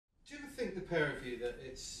think, the pair of you, that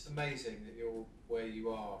it's amazing that you're where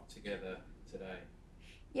you are together today?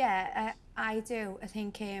 Yeah, I do. I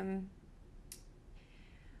think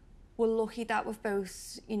we're lucky that we've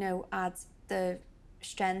both, had the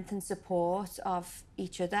strength and support of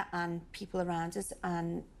each other and people around us,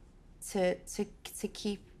 and to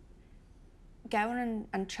keep going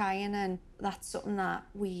and trying, and that's something that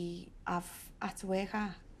we have had to work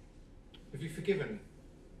at. Have you forgiven?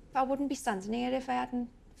 I wouldn't be standing here if I hadn't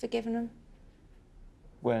forgiven him.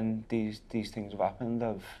 When these things have happened,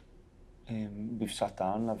 we've sat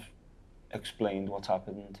down, I've explained what's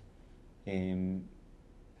happened, and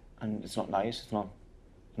it's not nice. It's not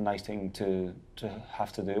a nice thing to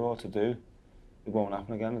have to do or to do. It won't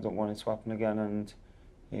happen again. I don't want it to happen again.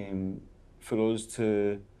 And for us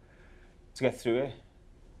to get through it,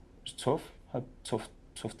 it's tough. Had tough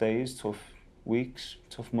days, tough weeks,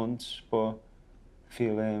 tough months, but I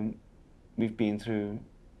feel we've been through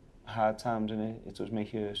hard times, and it does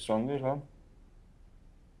make you stronger as well.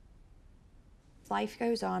 Life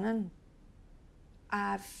goes on, and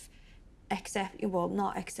I've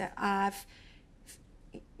I've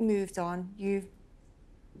moved on. You've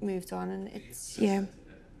moved on, and it's, yeah.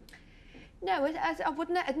 No, I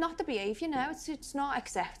wouldn't, not the behaviour, no, it's not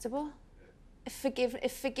acceptable.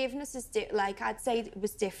 If forgiveness is, like, I'd say it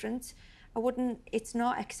was different. It's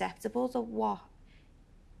not acceptable to what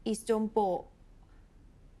he's done, but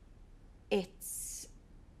it's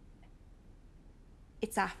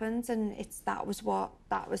happened, and that was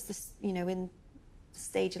the, in the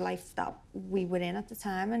stage of life that we were in at the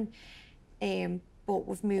time, and but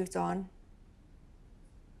we've moved on.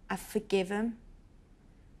 I forgive him,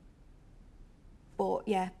 but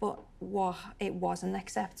it wasn't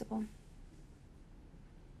acceptable.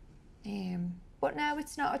 But no,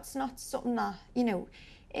 it's not something that,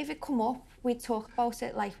 if it come up, we'd talk about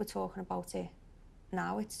it like we're talking about it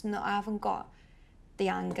now. It's not, I haven't got the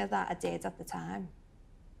anger that I did at the time.